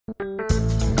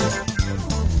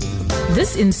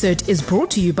This insert is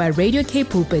brought to you by Radio K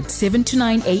Pulpit 7 to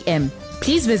 9 a.m.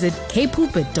 Please visit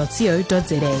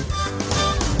kpulpit.co.za.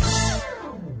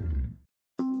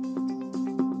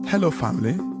 Hello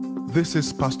family, this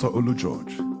is Pastor Olu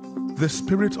George. The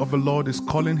Spirit of the Lord is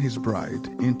calling His bride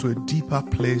into a deeper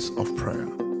place of prayer.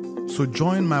 So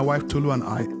join my wife Tolu and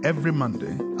I every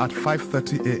Monday at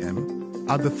 5:30 a.m.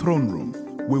 at the throne room.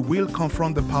 We will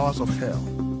confront the powers of hell.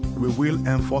 We will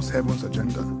enforce heaven's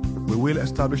agenda. We will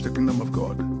establish the kingdom of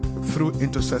God through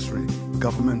intercessory,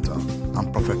 governmental,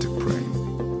 and prophetic praying.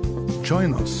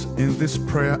 Join us in this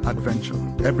prayer adventure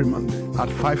every Monday at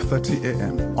 5:30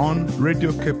 a.m. on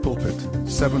Radio K Pulpit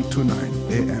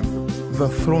 729 a.m. The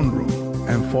Throne Room,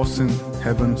 enforcing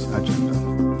heaven's agenda.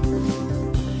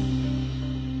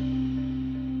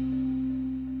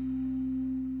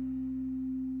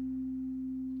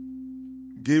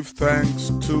 Give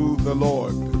thanks to the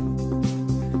Lord.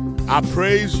 I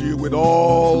praise you with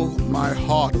all my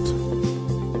heart.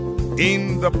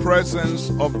 In the presence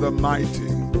of the mighty,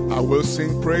 I will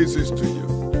sing praises to you.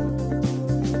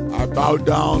 I bow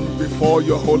down before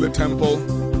your holy temple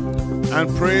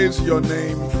and praise your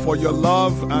name for your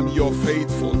love and your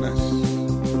faithfulness.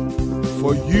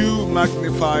 For you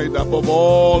magnified above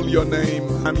all your name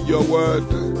and your word.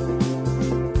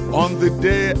 On the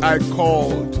day I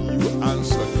called, you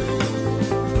answered me.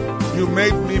 You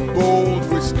made me bold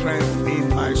with strength in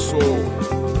my soul.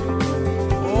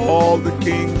 All the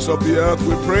kings of the earth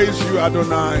will praise you,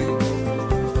 Adonai,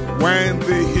 when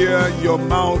they hear your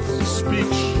mouth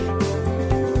speak.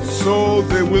 So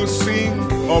they will sing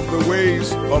of the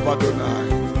ways of Adonai.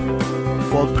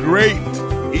 For great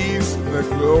is the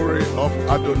glory of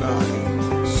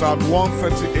Adonai. Psalm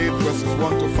 138 verses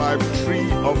 1 to 5,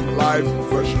 Tree of Life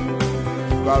version.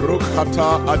 Baruch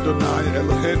Atah Adonai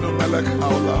Eloheinu melech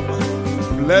haolam.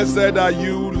 Blessed are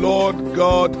you, Lord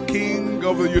God, King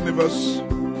of the universe,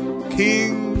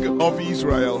 King of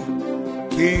Israel,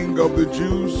 King of the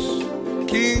Jews,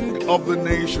 King of the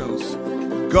nations,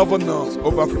 governors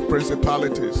over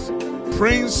principalities,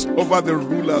 Prince over the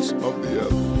rulers of the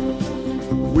earth.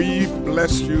 We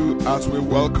bless you as we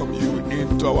welcome you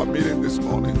into our meeting this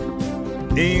morning.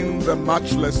 In the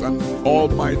matchless and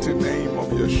almighty name of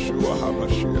Yeshua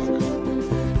HaMashiach.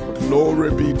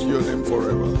 Glory be to your name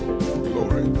forever.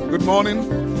 Glory. Good morning.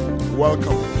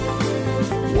 Welcome.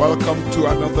 Welcome to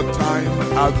another time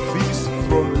at this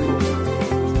throne room.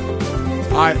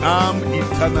 I am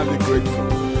eternally grateful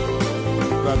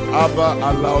that Abba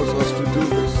allows us to do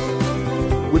this.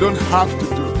 We don't have to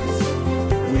do this.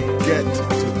 We get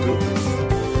to do this.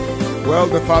 Well,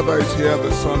 the Father is here,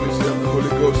 the Son is here, the Holy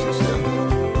Ghost is here.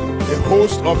 A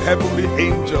host of heavenly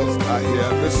angels are here.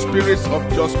 The spirits of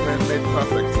just men made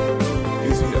perfect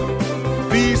is here.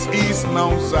 This is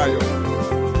Mount Zion.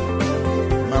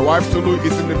 My wife Tolu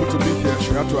isn't able to be here.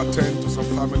 She had to attend to some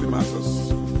family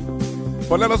matters.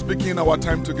 But let us begin our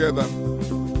time together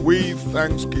with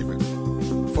thanksgiving.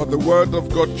 For the word of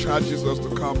God charges us to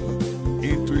come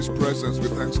into his presence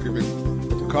with thanksgiving,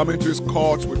 to come into his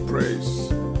courts with praise,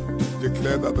 to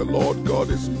declare that the Lord God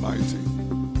is mighty,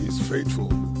 he is faithful,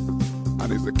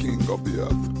 and is the King of the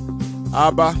earth.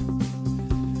 Abba,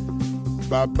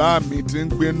 Baba meeting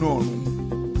Benon,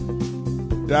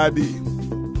 Daddy,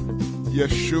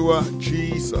 Yeshua,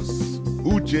 Jesus,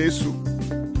 Jesu,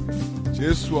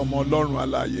 Jesu Amolorun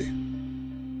Alaye,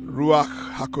 Ruach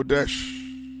HaKodesh,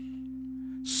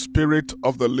 Spirit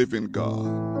of the living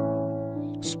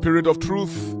God, Spirit of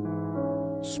truth,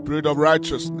 Spirit of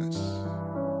righteousness,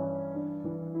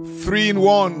 3 in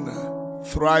 1,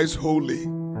 thrice holy.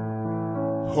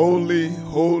 Holy,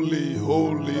 holy,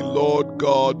 holy Lord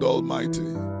God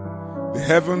Almighty. The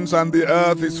heavens and the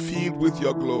earth is filled with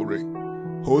your glory.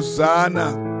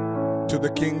 Hosanna to the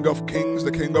King of Kings,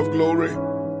 the King of Glory.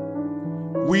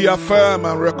 We affirm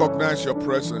and recognize your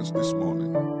presence this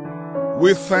morning.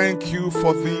 We thank you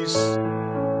for this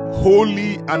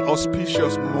holy and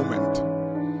auspicious moment.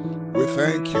 We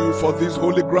thank you for this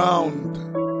holy ground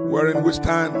wherein we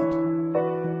stand.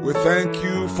 We thank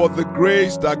you for the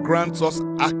grace that grants us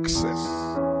access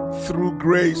through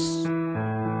grace.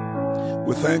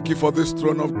 We thank you for this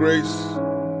throne of grace.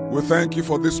 We thank you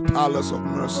for this palace of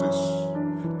mercies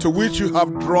to which you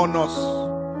have drawn us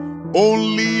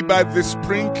only by the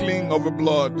sprinkling of the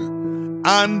blood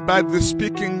and by the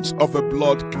speakings of the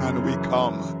blood can we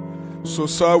come. So,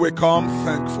 sir, we come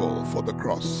thankful for the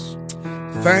cross.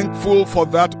 Thankful for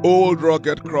that old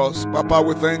rugged cross. Papa,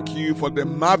 we thank you for the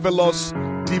marvelous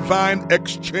divine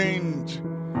exchange.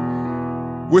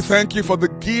 We thank you for the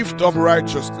gift of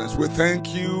righteousness. We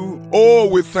thank you.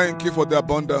 We thank you for the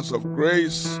abundance of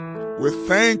grace. We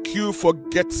thank you for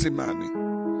Gethsemane.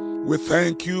 We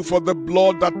thank you for the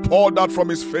blood that poured out from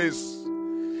his face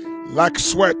like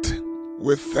sweat.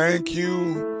 We thank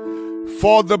you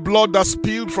for the blood that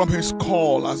spilled from his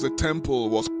skull as the temple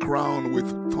was crowned with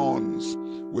thorns.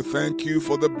 We thank you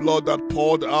for the blood that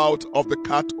poured out of the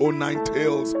cat o' nine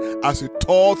tails as it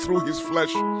tore through his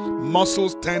flesh,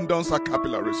 muscles, tendons, and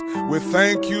capillaries. We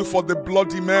thank you for the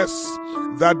bloody mess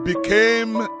that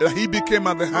he became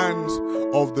at the hands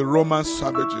of the Roman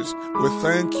savages. We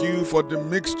thank you for the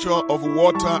mixture of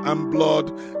water and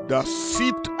blood that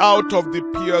seeped out of the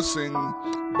piercing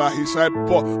by his side.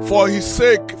 For his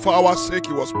sake, for our sake,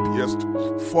 he was pierced.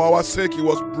 For our sake, he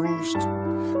was bruised.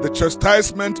 The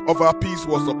chastisement of our peace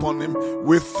was upon him.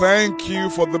 We thank you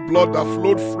for the blood that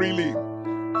flowed freely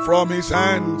from his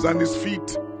hands and his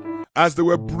feet as they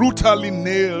were brutally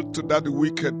nailed to that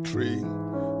wicked tree.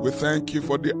 We thank you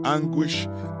for the anguish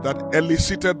that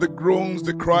elicited the groans,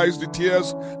 the cries, the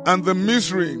tears, and the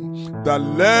misery that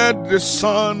led the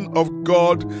Son of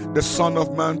God, the Son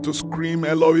of Man, to scream,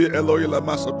 Eloi, Eloi,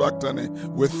 lama sabachthani.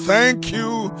 We thank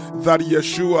you that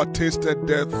Yeshua tasted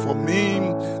death for me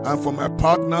and for my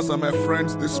partners and my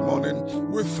friends this morning.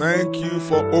 We thank you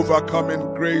for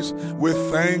overcoming grace. We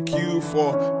thank you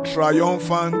for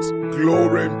triumphant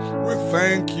glory. We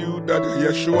thank you that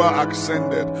Yeshua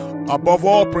ascended above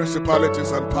all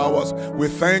principalities and powers. We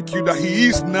thank you that he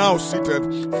is now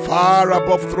seated far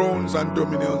above thrones and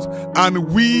dominions, and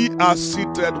we are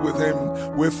seated with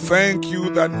him. We thank you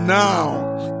that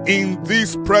now in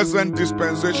this present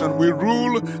dispensation we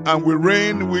rule and we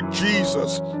reign with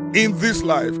Jesus in this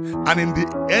life, and in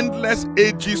the endless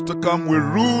ages to come we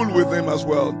rule with him as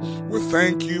well. We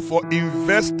thank you for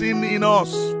investing in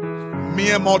us,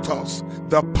 mere mortals,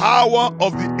 the power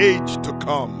of the age to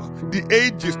come. The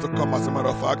ages to come, as a matter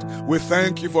of fact. We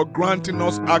thank you for granting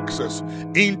us access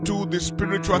into the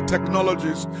spiritual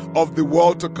technologies of the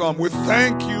world to come. We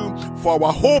thank you for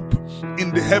our hope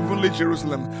in the heavenly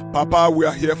Jerusalem. Papa, we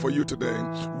are here for you today.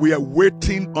 We are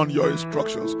waiting on your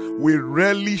instructions. We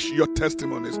relish your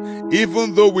testimonies.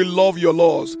 Even though we love your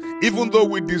laws, even though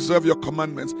we deserve your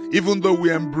commandments, even though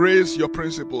we embrace your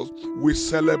principles, we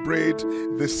celebrate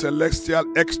the celestial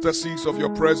ecstasies of your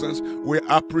presence. We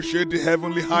appreciate the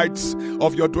heavenly heights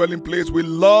of your dwelling place. We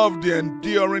love the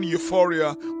enduring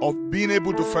euphoria of being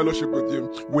able to fellowship with you.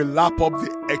 We lap up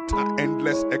the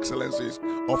endless excellencies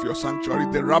of your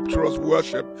sanctuary. The rapturous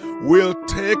worship will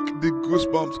take the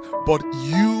goosebumps, but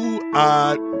you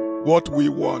are what we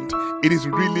want. It is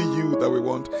really you that we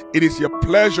want. It is your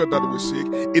pleasure that we seek.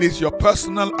 It is your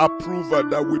personal approval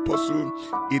that we pursue.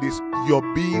 It is your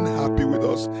being happy with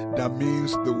us that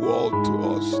means the world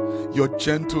to us. Your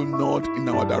gentle nod in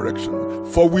our direction.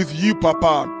 For with you,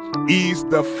 Papa, is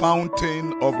the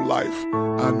fountain of life,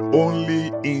 and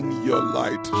only in your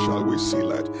light shall we see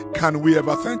light. Can we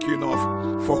ever thank you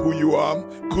enough for who you are?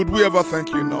 Could we ever thank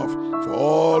you enough for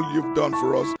all you've done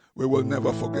for us? We will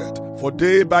never forget. For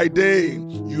day by day,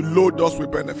 you load us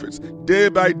with benefits. Day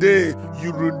by day,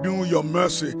 you renew your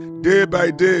mercy. Day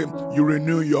by day, you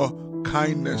renew your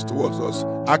kindness towards us.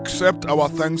 Accept our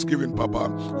thanksgiving, Papa.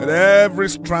 Let every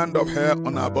strand of hair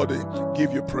on our body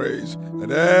give you praise.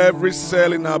 Let every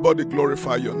cell in our body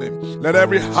glorify your name. Let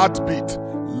every heartbeat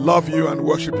love you and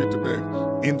worship you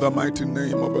today. In the mighty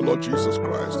name of the Lord Jesus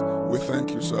Christ, we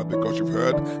thank you, sir, because you've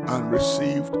heard and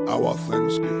received our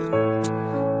thanksgiving.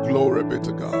 Glory be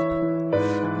to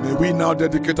God. May we now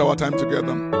dedicate our time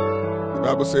together. The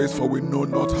Bible says, for we know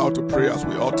not how to pray as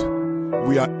we ought.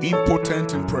 We are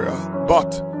impotent in prayer,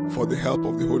 but for the help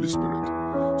of the Holy Spirit.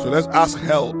 So let's ask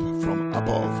help from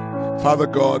above. Father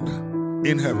God,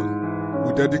 in heaven,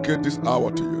 we dedicate this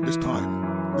hour to you, this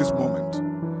time, this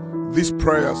moment, these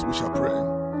prayers we shall pray.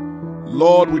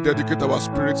 Lord, we dedicate our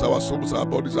spirits, our souls, our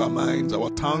bodies, our minds, our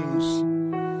tongues,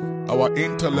 our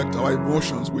intellect, our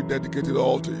emotions, we dedicate it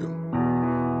all to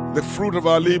you. The fruit of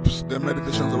our lips, the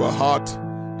meditations of our heart,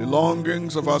 the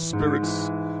longings of our spirits.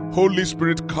 Holy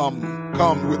Spirit, come.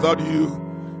 Without you,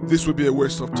 this will be a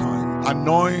waste of time.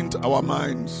 Anoint our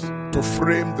minds to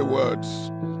frame the words.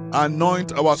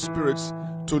 Anoint our spirits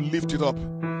to lift it up.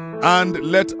 And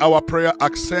let our prayer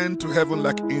ascend to heaven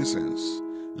like incense.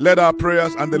 Let our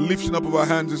prayers and the lifting up of our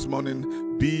hands this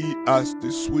morning be as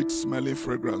the sweet-smelling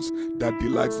fragrance that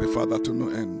delights the Father to no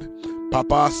end.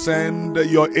 Papa, send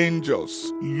your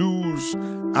angels, loose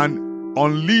and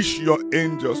unleash your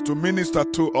angels to minister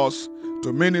to us,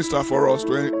 to minister for us,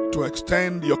 to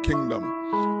extend your kingdom.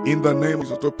 In the name of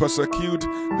Jesus, to persecute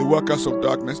the workers of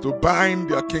darkness, to bind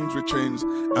their kings with chains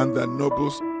and their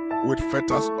nobles with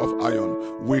fetters of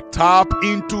iron. We tap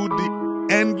into the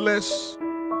endless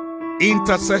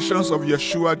intercessions of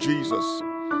Yeshua Jesus.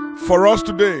 For us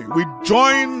today, we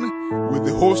join with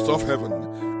the host of heaven.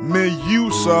 May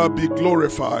you, sir, be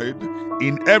glorified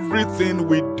in everything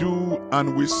we do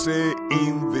and we say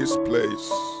in this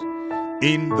place.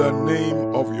 In the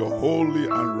name of your holy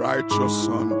and righteous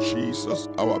Son, Jesus,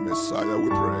 our Messiah, we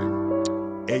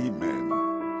pray. Amen.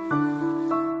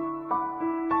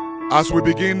 As we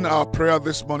begin our prayer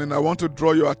this morning, I want to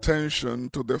draw your attention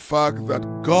to the fact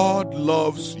that God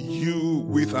loves you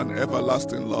with an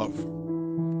everlasting love.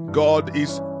 God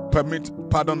is,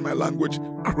 pardon my language,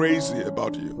 crazy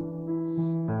about you.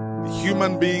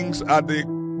 Human beings are the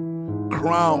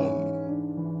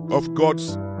crown of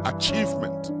God's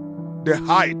achievement, the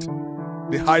height,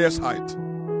 the highest height.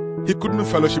 He couldn't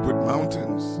fellowship with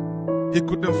mountains. He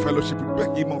couldn't fellowship with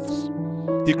behemoths.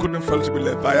 He couldn't fellowship with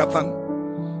Leviathan.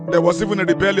 There was even a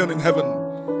rebellion in heaven,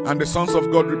 and the sons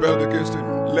of God rebelled against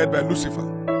him, led by Lucifer.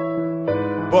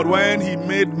 But when he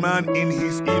made man in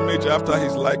his image after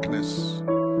his likeness,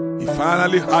 he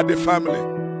finally had a family.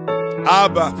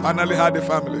 Abba finally had a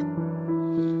family.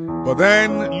 But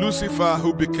then Lucifer,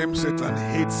 who became Satan,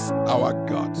 hates our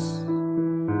gods.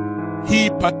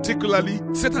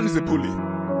 Satan is a bully.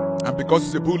 And because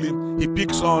he's a bully, he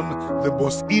picks on the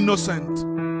most innocent,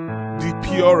 the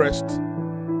purest,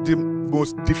 the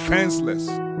most defenseless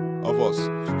of us.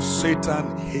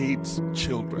 Satan hates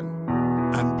children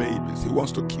and babies. He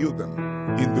wants to kill them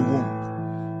in the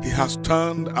womb. He has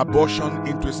turned abortion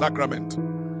into a sacrament.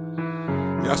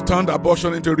 He has turned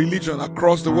abortion into a religion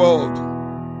across the world.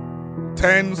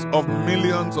 Tens of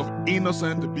millions of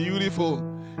innocent, beautiful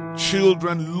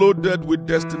children loaded with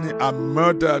destiny are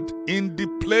murdered in the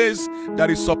place that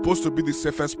is supposed to be the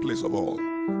safest place of all,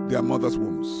 their mother's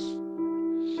wombs.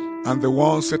 And the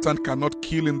ones Satan cannot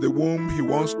kill in the womb, he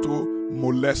wants to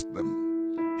molest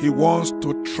them. He wants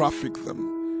to traffic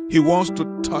them. He wants to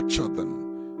torture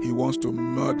them. He wants to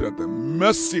murder them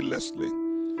mercilessly.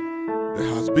 There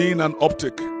has been an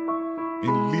uptick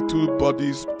in little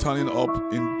bodies turning up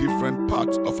in different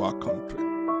parts of our country.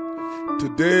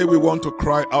 Today we want to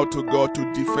cry out to God to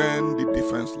defend the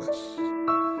defenseless,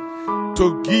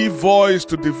 to give voice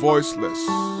to the voiceless.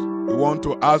 We want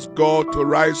to ask God to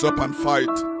rise up and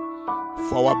fight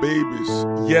for our babies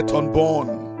yet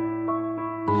unborn.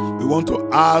 We want to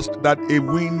ask that a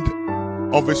wind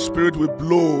of a spirit will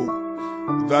blow,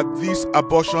 that this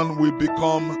abortion will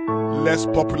become less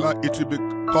popular. It will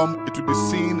be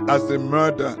seen as the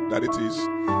murder that it is.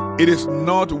 It is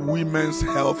not women's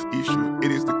health issue. It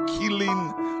is the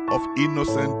killing of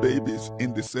innocent babies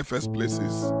in the safest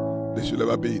places they should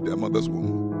ever be, their mother's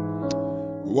womb.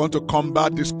 We want to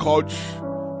combat this scourge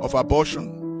of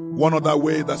abortion. One other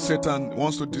way that Satan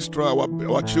wants to destroy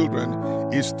our children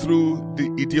is through the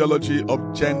ideology of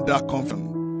gender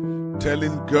confusion,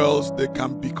 telling girls they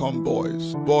can become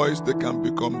boys, boys they can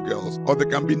become girls, or they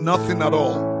can be nothing at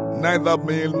all, neither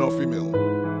male nor female.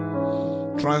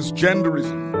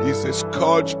 Transgenderism is a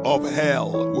scourge of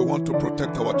hell. We want to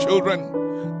protect our children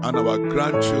and our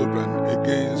grandchildren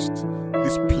against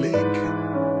this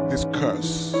plague, this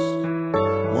curse.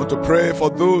 We want to pray for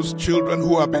those children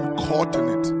who have been caught in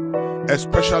it,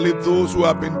 especially those who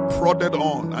have been prodded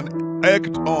on and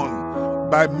egged on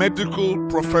by medical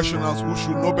professionals who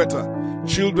should know better.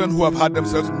 Children who have had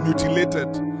themselves mutilated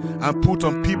and put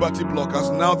on puberty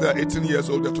blockers. Now they're 18 years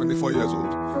old, they're 24 years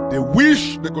old. They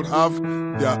wish they could have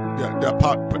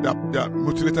their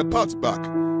mutilated parts back,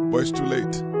 but it's too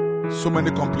late. So many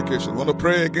complications. We want to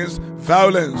pray against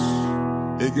violence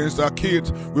against our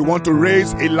kids. We want to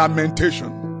raise a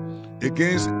lamentation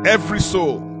against every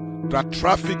soul that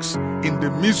traffics in the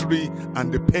misery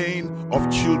and the pain of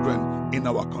children in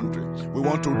our country. We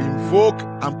want to invoke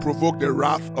and provoke the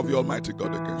wrath of the Almighty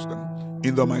God against them,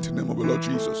 in the mighty name of the Lord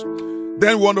Jesus.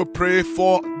 Then we want to pray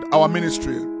for our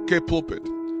ministry, K Pulpit.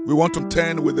 We want to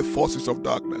turn with the forces of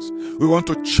darkness. We want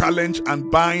to challenge and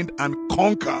bind and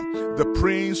conquer the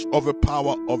prince of the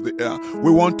power of the air. We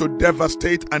want to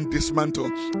devastate and dismantle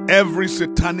every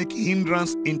satanic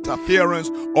hindrance,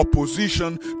 interference,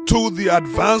 opposition to the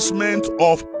advancement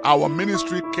of our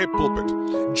ministry, K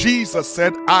Pulpit. Jesus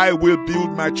said, I will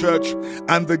build my church,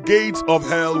 and the gates of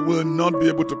hell will not be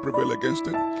able to prevail against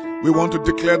it. We want to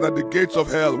declare that the gates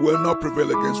of hell will not prevail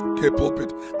against K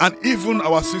Pulpit and even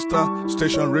our sister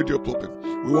station Radio Pulpit.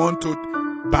 We want to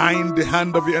bind the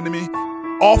hand of the enemy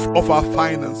off of our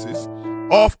finances,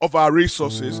 off of our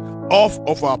resources, off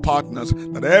of our partners,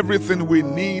 that everything we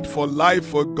need for life,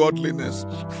 for godliness,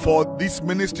 for this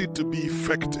ministry to be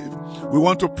effective. We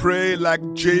want to pray like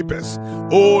Jabez.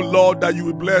 Oh Lord, that you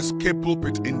will bless K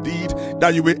Pulpit indeed.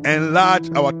 that you will enlarge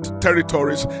our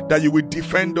territories, that you will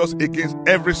defend us against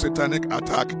every satanic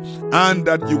attack, and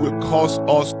that you will cause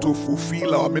us to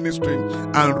fulfill our ministry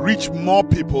and reach more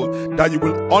people, that you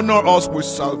will honor us with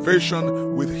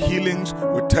salvation, with healings,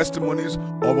 with testimonies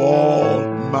of all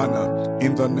manner,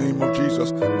 in the name of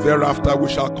Jesus. Thereafter we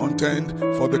shall contend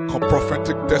for the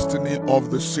prophetic destiny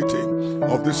of the city,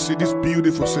 of this city's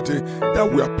beautiful city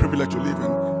that we are privileged to live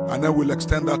in, and then we'll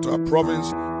extend that to our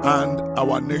province and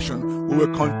our nation. We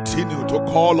will continue to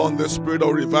call on the spirit of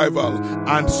revival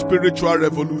and spiritual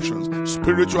revolutions,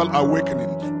 spiritual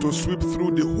awakening to sweep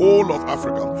through the whole of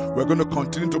Africa. We're going to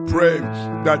continue to pray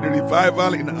that the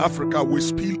revival in Africa will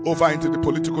spill over into the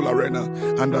political arena,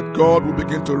 and that God will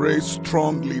begin to raise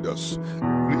strong leaders,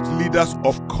 leaders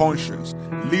of conscience,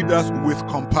 leaders with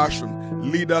compassion,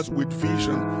 leaders with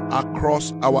vision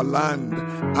across our land.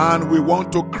 And we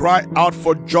want to cry out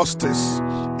for justice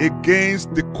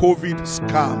against the COVID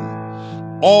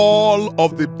scam. All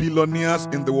of the billionaires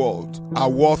in the world are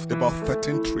worth about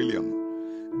 13 trillion.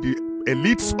 The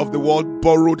elites of the world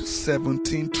borrowed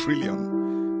 17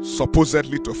 trillion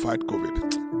supposedly to fight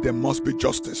COVID. There must be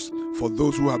justice for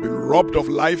those who have been robbed of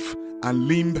life and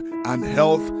limb and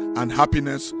health and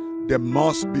happiness. There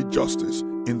must be justice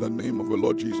in the name of the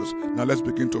Lord Jesus. Now let's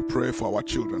begin to pray for our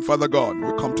children. Father God,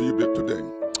 we come to you today.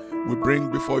 We bring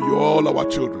before you all our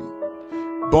children,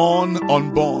 born,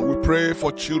 unborn. We pray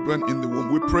for children in the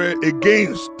womb. We pray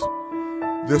against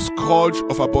the scourge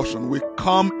of abortion. We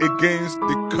come against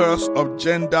the curse of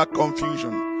gender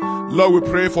confusion. Lord, we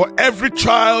pray for every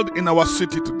child in our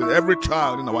city today, every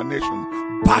child in our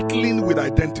nation, battling with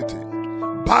identity,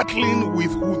 battling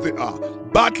with who they are,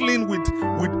 battling with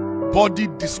body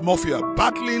dysmorphia,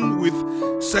 battling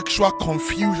with sexual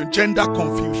confusion, gender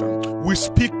confusion. We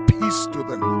speak peace to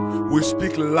them. We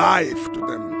speak life to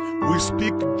them. We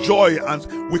speak joy, and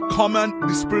we command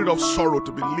the spirit of sorrow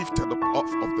to be lifted up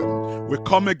off of them. We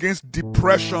come against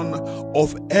depression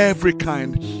of every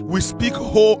kind. We speak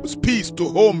peace to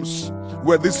homes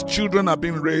where these children are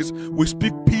being raised. We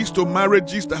speak peace to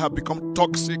marriages that have become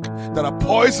toxic, that are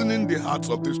poisoning the hearts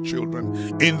of these children.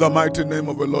 In the mighty name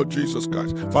of the Lord Jesus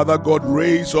Christ. Father God,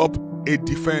 raise up a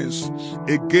defense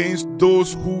against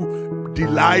those who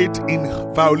delight in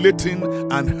violating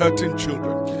and hurting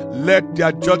children. Let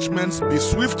their judgments be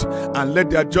swift, and let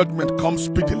their judgment come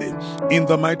speedily, in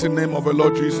the mighty name of the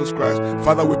Lord Jesus Christ.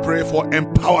 Father, we pray for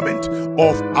empowerment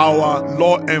of our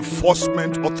law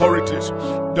enforcement authorities,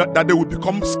 that they will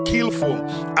become skillful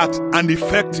at and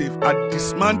effective at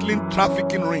dismantling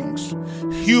trafficking rings,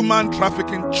 human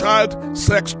trafficking, child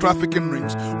sex trafficking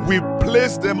rings. We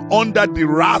place them under the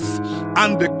wrath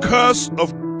and the curse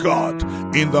of God,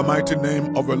 in the mighty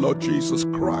name of the Lord Jesus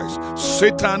Christ.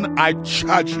 Satan, I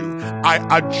charge you, I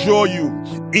adjure you,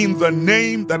 in the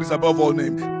name that is above all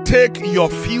name, take your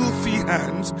filthy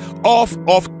hands off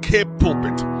of Cape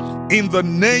Pulpit. In the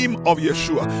name of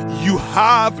Yeshua, you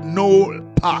have no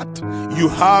part, you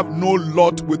have no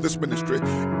lot with this ministry.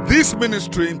 This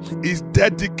ministry is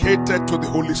dedicated to the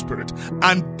Holy Spirit,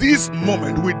 and this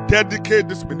moment we dedicate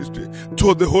this ministry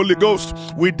to the Holy Ghost.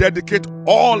 We dedicate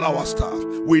all our staff,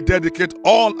 we dedicate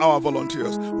all our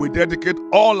volunteers, we dedicate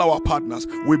all our partners.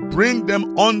 We bring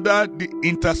them under the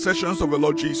intercessions of the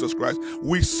Lord Jesus Christ.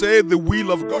 We say the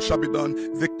will of God shall be done,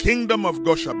 the kingdom of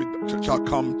God shall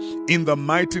come, in the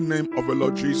mighty name of the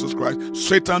Lord Jesus Christ.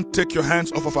 Satan, take your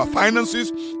hands off of our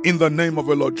finances, in the name of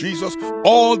the Lord Jesus.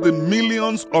 All the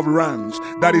millions of rands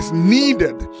that is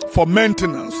needed for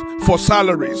maintenance, for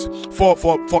salaries, for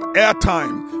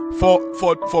airtime,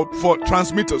 for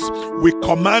transmitters, we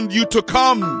command you to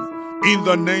come, in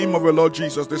the name of the Lord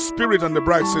Jesus. The Spirit and the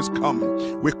bride says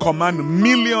come. We command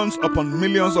millions upon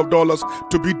millions of dollars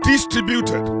to be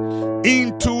distributed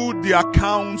into the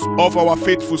accounts of our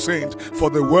faithful saints. For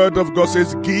the word of God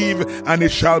says, give and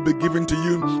it shall be given to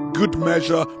you. Good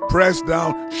measure, pressed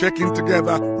down, shaking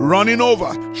together, running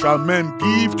over, shall men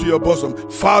give to your bosom.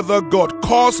 Father God,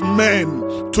 cause men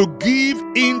to give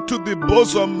into the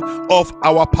bosom of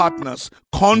our partners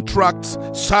contracts,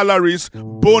 salaries,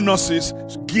 bonuses,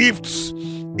 gifts,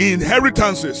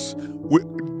 inheritances,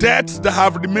 debts that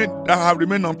have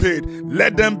remained unpaid.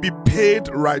 Let them be paid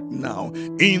right now,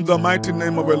 in the mighty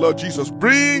name of the Lord Jesus.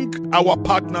 Bring our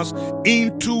partners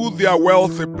into their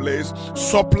wealthy place.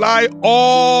 Supply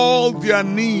all their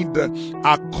need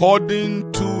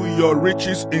according to your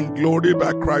riches in glory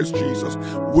by Christ Jesus.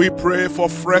 We pray for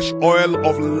fresh oil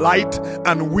of light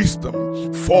and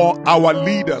wisdom for our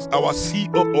leaders, our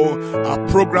COO, our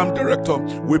program director.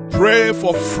 We pray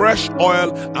for fresh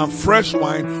oil and fresh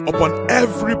wine upon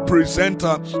every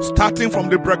presenter, starting from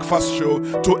the breakfast show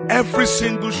to every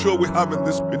single show we have in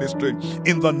this ministry.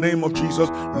 In the name of Jesus,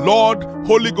 Lord,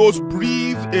 Holy Ghost,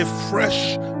 breathe a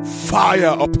fresh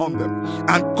fire upon them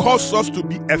and cause us to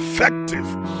be effective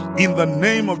in the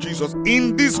name of Jesus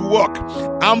in this work.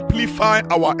 Amplify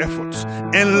our efforts,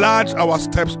 enlarge our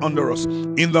steps under us.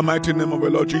 In the mighty name of the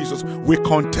Lord Jesus, we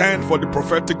contend for the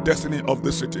prophetic destiny of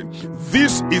the city.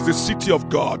 This is the city of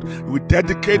God. We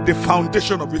dedicate the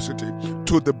foundation of this city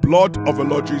to the blood of the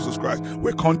Lord Jesus Christ.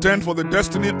 We contend for the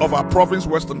destiny of our province,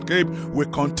 Western Cape. We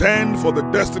contend for the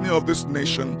destiny of this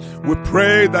nation. We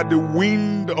pray that the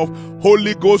wind of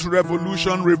Holy Ghost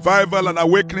revolution, revival, and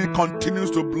awakening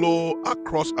continues to blow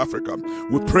across Africa.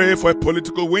 We pray for a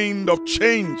political wind of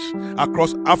change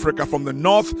across Africa, from the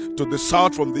north to the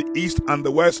south, from the east and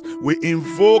the west. We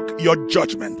invoke your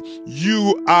judgment.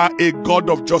 You are a God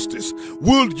of justice.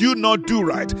 Will you not do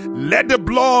right? Let the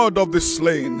blood of the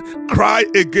slain cry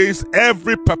against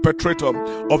every perpetrator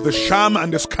of the sham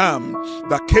and the scam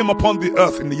that came upon the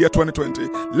earth in the year 2020.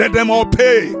 Let them all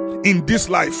pay in this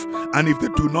life, and if they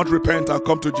do not repent and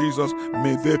come to Jesus,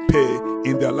 may they pay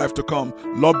in their life to come.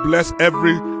 Lord, bless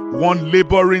everyone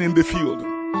laboring in the field,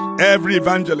 every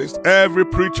evangelist, every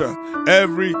preacher,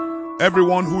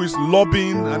 everyone who is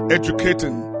lobbying and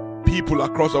educating people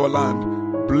across our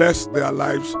land. Bless their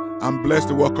lives and bless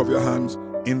the work of your hands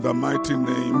in the mighty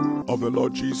name of the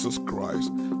Lord Jesus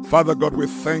Christ. Father God, we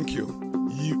thank you.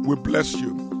 We bless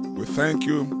you. We thank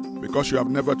you because you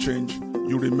have never changed.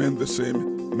 You remain the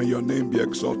same. May your name be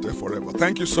exalted forever.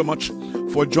 Thank you so much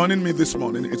for joining me this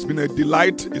morning. It's been a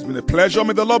delight. It's been a pleasure.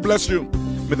 May the Lord bless you.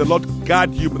 May the Lord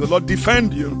guard you. May the Lord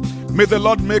defend you. May the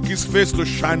Lord make his face to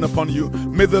shine upon you.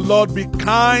 May the Lord be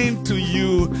kind to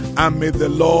you. And may the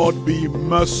Lord be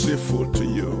merciful to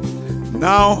you.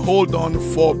 Now hold on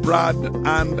for Brad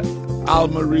and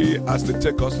Al-Marie as they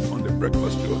take us on the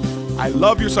breakfast show. I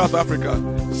love you, South Africa.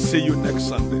 See you next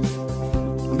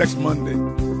Monday.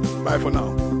 Bye for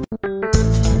now.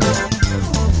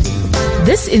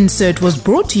 This insert was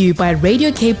brought to you by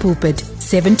Radio K Pulpit,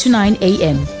 7 to 9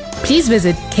 a.m. Please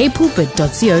visit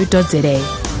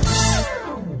kpulpit.co.za.